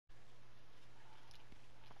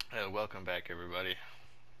Welcome back, everybody.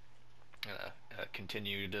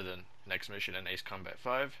 Continue to the next mission in Ace Combat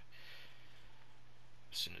 5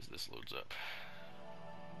 as soon as this loads up.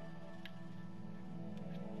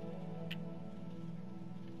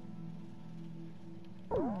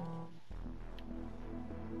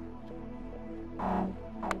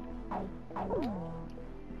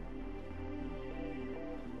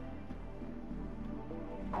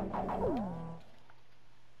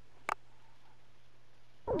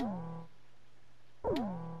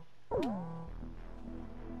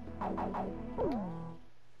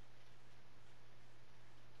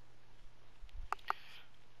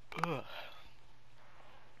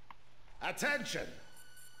 Attention!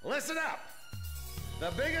 Listen up!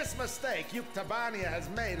 The biggest mistake Yuktabania has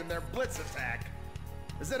made in their blitz attack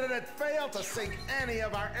is that it had failed to sink any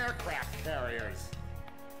of our aircraft carriers.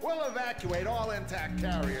 We'll evacuate all intact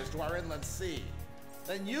carriers to our inland sea,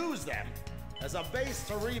 then use them as a base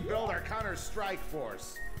to rebuild our counter-strike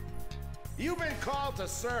force. You've been called to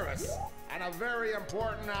service on a very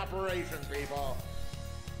important operation, people.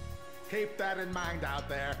 Keep that in mind out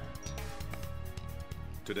there.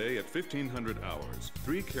 Today at 1500 hours,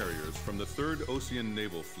 3 carriers from the 3rd Ocean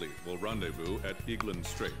Naval Fleet will rendezvous at Eglin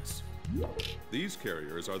Straits. These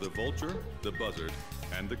carriers are the Vulture, the Buzzard,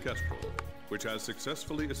 and the Kestrel, which has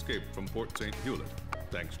successfully escaped from Port St. Hewlett,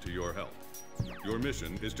 thanks to your help. Your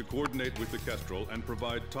mission is to coordinate with the Kestrel and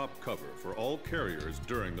provide top cover for all carriers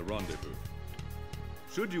during the rendezvous.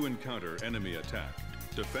 Should you encounter enemy attack,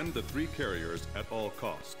 defend the 3 carriers at all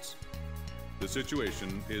costs. The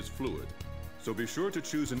situation is fluid, so be sure to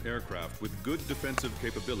choose an aircraft with good defensive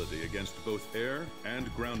capability against both air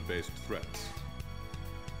and ground-based threats.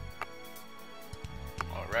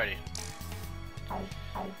 Alrighty.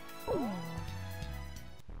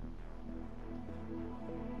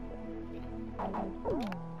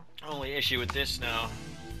 Only issue with this now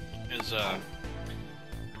is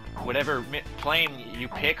whatever plane you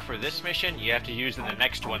pick for this mission, you have to use in the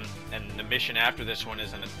next one, and the mission after this one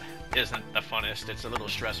isn't the funnest. It's a little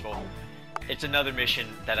stressful. It's another mission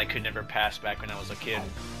that I could never pass back when I was a kid.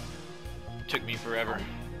 It took me forever.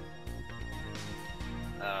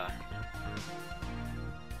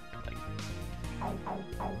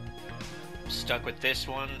 Stuck with this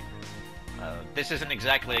one. This isn't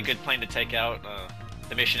exactly a good plane to take out.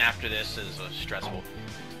 The mission after this is stressful.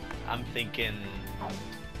 I'm thinking,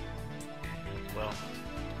 well,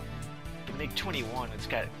 the MiG-21, it's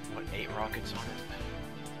got, what, 8 rockets on it?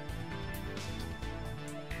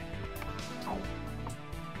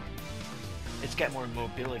 It's got more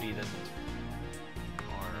mobility than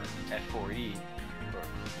our F4E,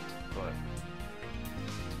 but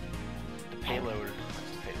the payload,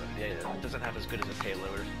 yeah, it doesn't have as good as a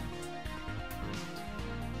payload.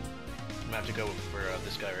 I'm gonna have to go for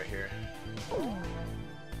this guy right here.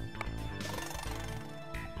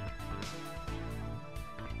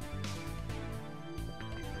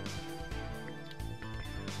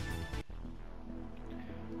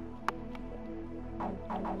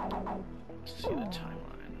 Let's see the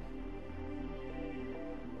timeline.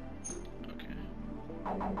 Okay.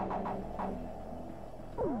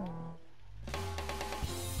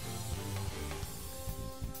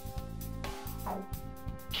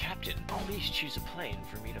 Captain, please choose a plane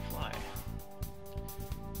for me to fly.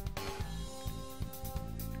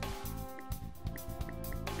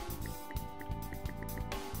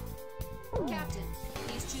 Captain,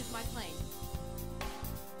 please choose my plane.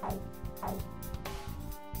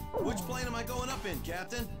 Which plane am I going up in,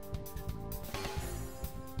 Captain?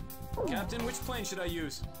 Captain, which plane should I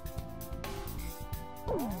use?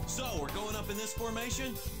 So, we're going up in this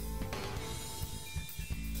formation?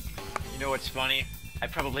 You know what's funny? I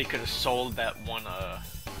probably could have sold that one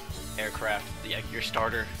aircraft, your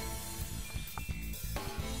starter,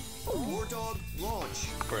 War Dog, launch.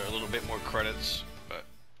 for a little bit more credits, but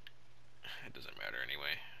it doesn't matter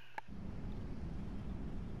anyway.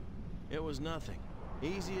 It was nothing.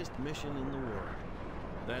 Easiest mission in the world.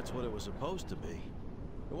 That's what it was supposed to be.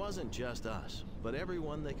 It wasn't just us, but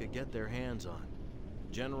everyone they could get their hands on.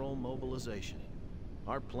 General mobilization.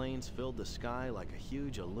 Our planes filled the sky like a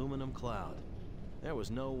huge aluminum cloud. There was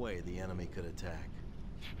no way the enemy could attack.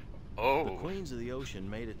 Oh. The Queens of the Ocean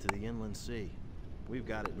made it to the inland sea. We've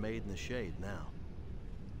got it made in the shade now.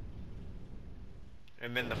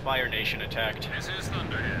 And then the Fire Nation attacked. This is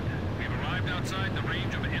Thunderhead. We've arrived outside the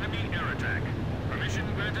range of enemy air attack. Permission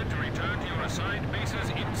granted to return to your assigned bases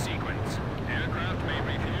in sequence. Aircraft may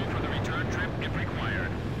refuel for the return trip if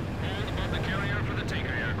required. Hold above the carrier for the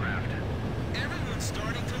taker aircraft. Everyone's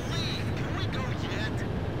starting to leave. Can we go yet?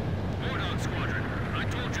 Warthog Squadron, I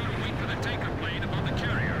told you to wait for the taker plane above the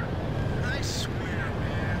carrier. I swear,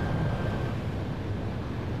 man.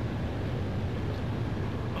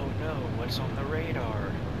 What's on the radar?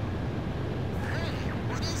 Hey,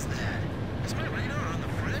 what is that? Is my radar on the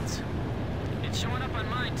fritz? It's showing up on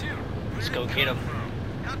mine, too. Let's go get him.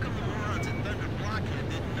 How come the morons at Thunder Blockhead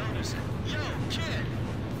didn't notice it? Yo, kid!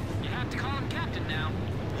 You have to call him Captain now.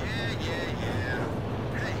 Yeah.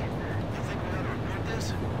 Hey, you think we ought to report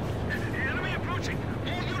this? Enemy approaching.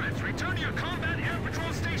 All units, return to your combat air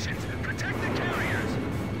patrol stations. Protect the carriers.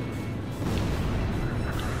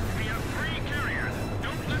 We have 3 carriers.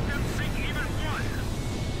 Don't let them sink even one.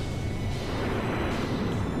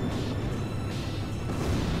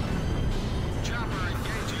 Chopper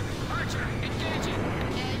engaging. Archer, engaging.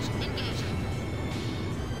 Edge, engaging.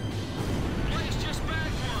 Blaze just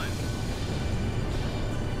bagged one.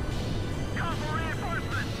 Call for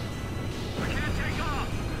reinforcements. We can't take off.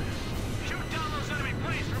 Shoot down those enemy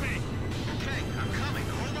planes for me. Okay, I'm coming.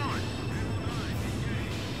 Hold on.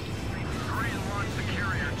 Hurry and launch the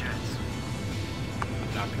carrier jets.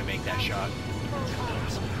 I'm not gonna make that shot.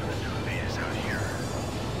 Is out here.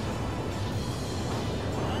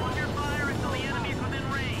 Hold your fire until the enemy's within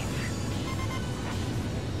range.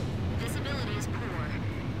 Visibility is poor.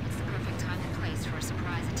 It's the perfect time and place for a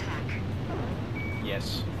surprise attack.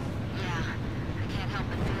 Yes. Yeah, I can't help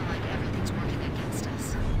but feel like everything's working against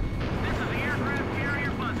us. This is the aircraft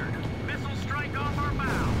carrier Buzzard. Missiles strike off our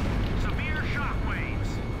bow. Severe shock waves.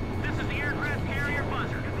 This is the aircraft carrier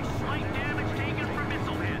Buzzard. Slight damage taken from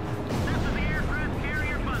missile hit. This is the aircraft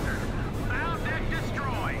carrier Buzzard. Bow deck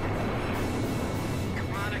destroyed.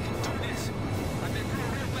 Come on, I can do this. I've been through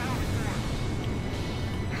a real battle before.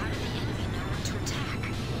 How did the enemy know when to attack?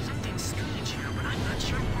 Something's strange here, but I'm not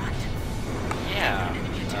sure what. Yeah.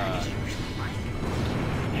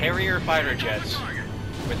 Harrier fighter jets,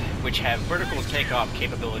 which have vertical takeoff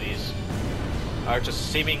capabilities, are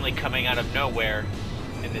just seemingly coming out of nowhere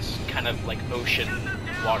in this kind of like ocean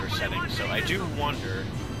water setting. So I do wonder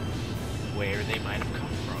where they might have come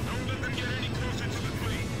from. Don't let them get any closer to the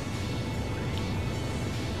fleet.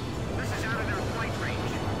 This is out of their flight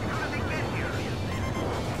range. How did they get here?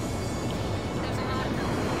 There's a lot of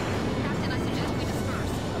them. Captain, I suggest we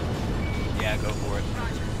disperse. Yeah, go for it.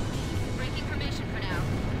 Roger. Breaking formation for now.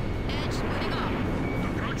 Edge, moving off.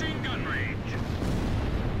 Approaching gun range.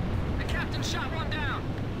 The captain shot one down.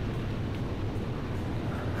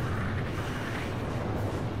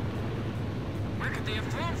 Where could they have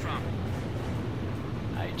flown from?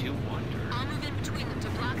 I do wonder. I'll move in between them to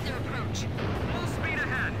block their approach. Full speed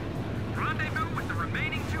ahead. Rendezvous with the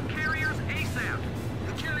remaining 2 carriers ASAP.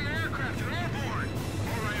 The carrier aircraft are airborne.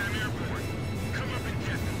 All right, I'm airborne. Come up and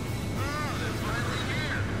get them. Oh, they're finally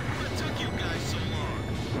here. What took you guys so long?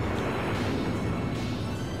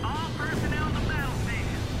 All personnel to battle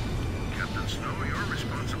station. Captain Snow, you're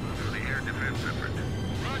responsible for the air defense effort.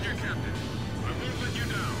 Roger, Captain. I won't let you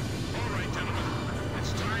down. All right, gentlemen.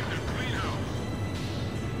 It's time to clean house.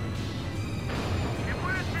 If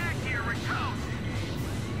we're attacked here, we're toast.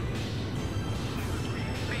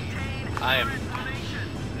 Maintain I am current formation.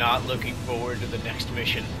 not looking forward to the next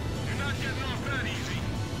mission. You're not getting off that easy.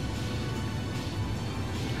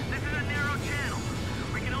 This is a narrow channel.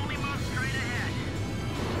 We can only move straight ahead.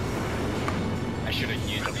 I should have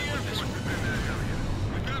used Let them the for Air this Force one. defend that area.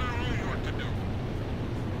 We've got our own work to do.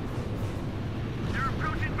 They're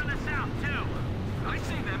approaching from the south, too. I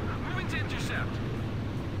see them. Moving to intercept.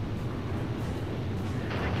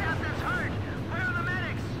 The captain's hurt. Where are the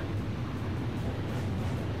medics?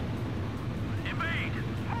 Evade.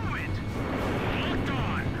 Move it. Locked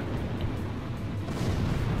on.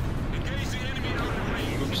 Engage the enemy out of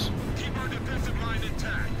range. Oops. Keep our defensive line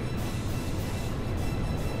intact.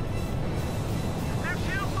 They're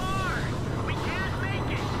too far. We can't make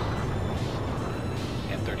it.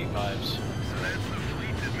 F-35s. So that's the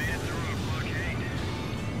fleet that made it through a blockade.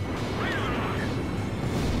 Radar on it.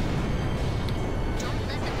 Don't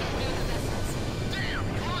let them get near the vessels. Damn,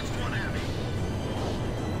 he launched one at me.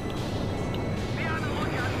 Be on the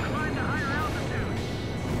lookout and climb to higher altitude.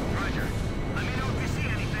 Roger. Let me know if you see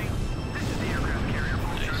anything. This is the aircraft carrier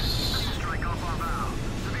Vulture. Missile strike off our bow.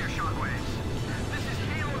 Severe shockwaves. This is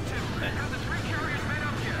Halo 2. Have the 3 carriers made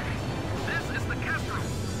up yet? This is the Kestrel.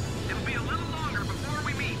 It'll be a little longer before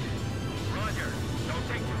we meet. Roger.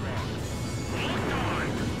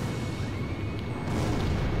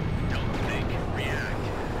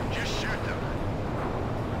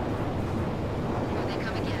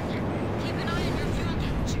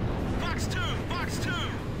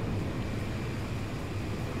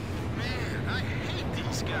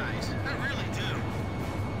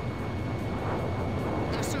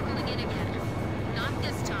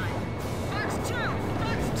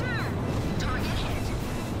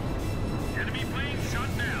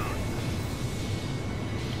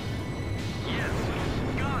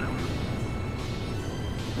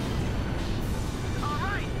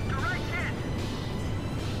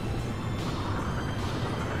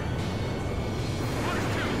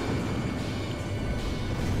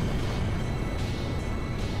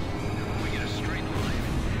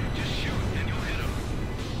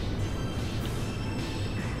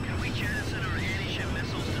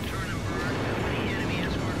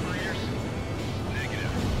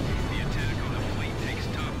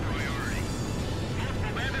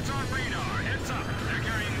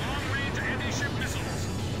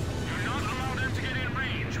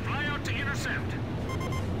 intercept.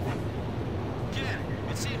 Kid,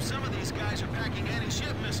 it seems some of these guys are packing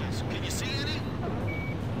anti-ship missiles. Can you see any?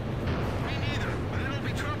 Me neither, but it'll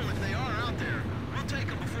be trouble if they are out there. We'll take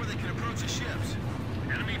them before they can approach the ships.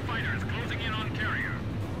 Enemy fighters closing in on carrier.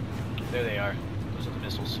 There they are. Those are the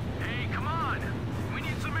missiles. Hey, come on! We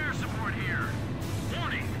need some air support here.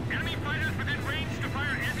 Warning! Enemy fighters within range to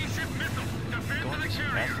fire anti-ship missiles. Defend Going the as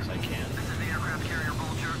carrier. fast as I can. This is the aircraft carrier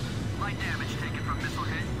Vulture. Light damage taken from missile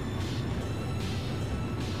hit.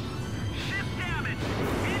 Ship damage!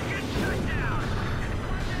 Engine shut down!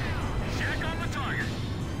 Check on the target.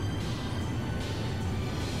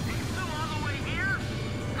 He's still on the way here?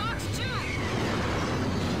 Cox 2!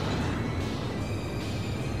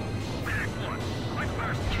 Back one. My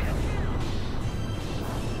first kill.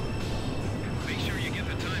 Make sure you get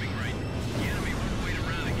the timing right. The enemy won't wait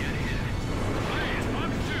around and get hit. Please,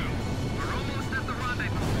 Fox 2. We're almost at the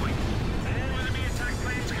rendezvous point. All enemy attack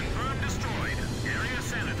planes confirmed destroyed. Area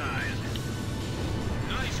sanitized.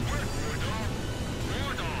 Nice work, War Dog.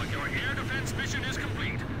 War Dog, your air defense mission is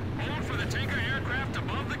complete. Hold for the tanker aircraft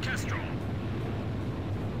above the Kestrel.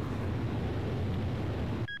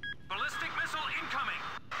 Ballistic missile incoming!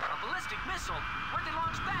 A ballistic missile? Where'd they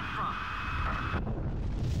launch that from?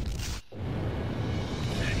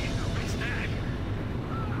 Hey, what's that?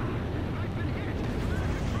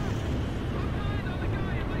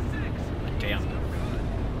 Damn.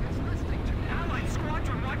 Allied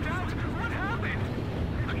squadron wiped out? What happened?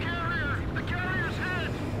 The carrier's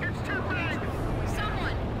hit! It's tipping!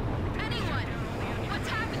 Someone! Anyone! What's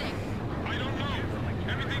happening? I don't know.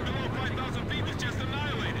 Everything below 5,000 feet is just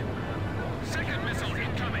annihilated. Second missile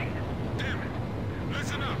incoming. Damn it.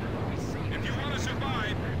 Listen up. If you want to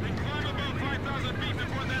survive, then climb above 5,000 feet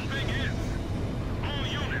before that thing hits. All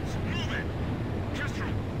units, move it. Kestrel,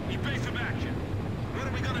 evasive action. What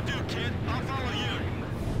are we gonna do, kid? I'll follow you.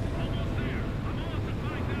 Almost there. I'm almost at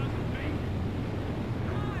 5,000 feet.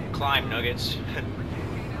 Climb, Nuggets.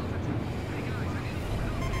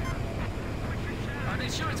 Are they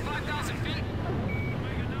sure it's 5,000 feet?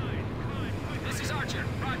 This is Archer.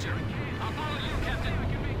 Roger. I'll follow you, Captain.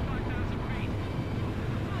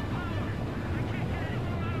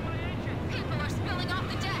 People are spilling off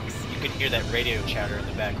the decks! You can hear that radio chatter in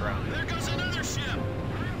the background. There goes another ship.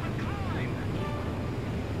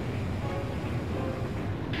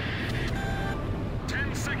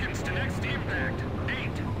 10 seconds to next impact. 8,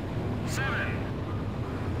 7,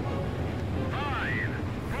 5,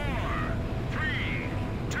 4, 3,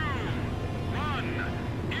 2, 1.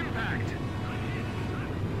 Impact.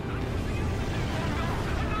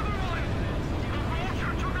 Another one! The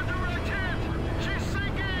Vulture took a direct hit! She's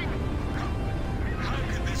sinking! How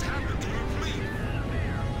could this happen to a fleet?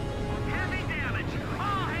 Heavy damage!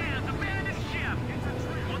 All hands, abandon ship!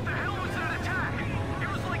 What the hell was that attack? It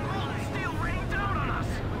was like molten steel raining down on us!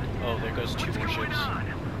 Oh, there goes two What's more going ships. on?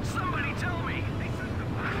 Somebody tell me!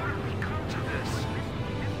 How did we come to this?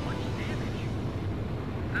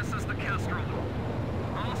 This is the Kestrel.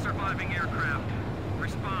 All surviving aircraft.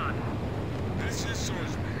 Respond. This is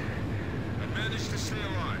Swordsman. I managed to stay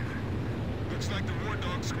alive. Looks like the War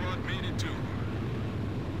Dog squad made it too.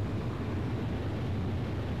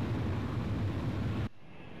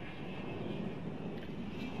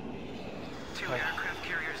 Two aircraft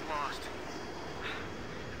carriers lost.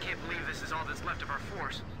 Can't believe this is all that's left of our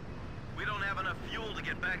force. We don't have enough fuel to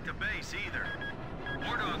get back to base either.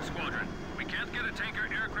 War Dog Squadron, we can't get a tanker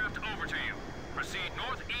aircraft over to you. Proceed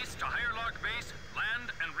northeast to Higher Lark Base,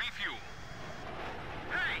 land and refuel.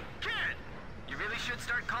 Hey, kid! You really should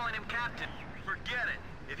start calling him Captain. Forget it.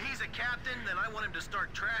 If he's a captain, then I want him to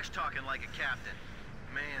start trash talking like a captain.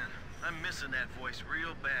 Man, I'm missing that voice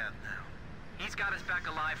real bad now. He's got us back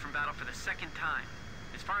alive from battle for the second time.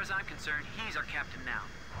 As far as I'm concerned, he's our captain now.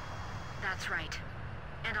 That's right.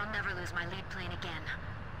 And I'll never lose my lead plane again.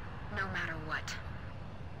 No matter what.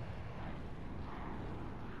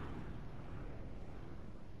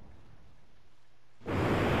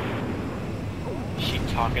 She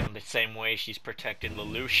talking the same way she's protecting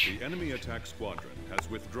Lelouch. The enemy attack squadron has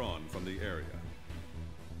withdrawn from the area.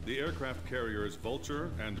 The aircraft carriers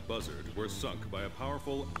Vulture and Buzzard were sunk by a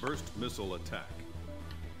powerful burst missile attack.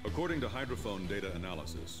 According to hydrophone data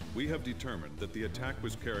analysis, we have determined that the attack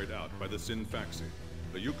was carried out by the Synfaxi,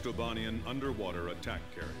 a Yuktobanian underwater attack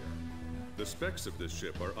carrier. The specs of this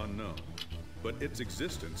ship are unknown, but its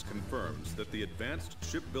existence confirms that the advanced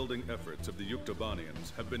shipbuilding efforts of the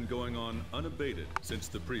Yuktobanians have been going on unabated since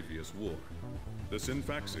the previous war. The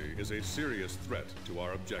Synfaxi is a serious threat to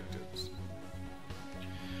our objectives.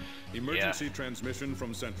 Emergency transmission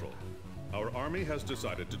from Central. Our army has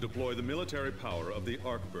decided to deploy the military power of the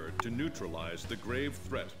Arkbird to neutralize the grave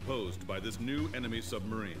threat posed by this new enemy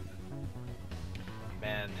submarine.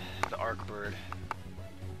 Man, the Arkbird.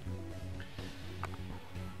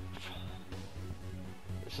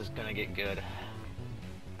 This is gonna get good.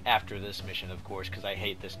 After this mission, of course, because I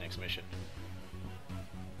hate this next mission.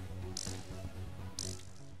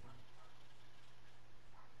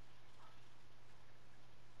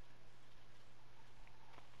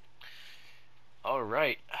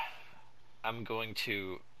 Alright, I'm going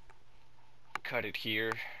to cut it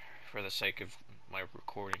here for the sake of my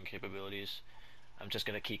recording capabilities. I'm just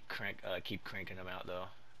going to keep cranking them out though,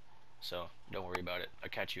 so don't worry about it. I'll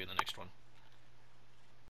catch you in the next one.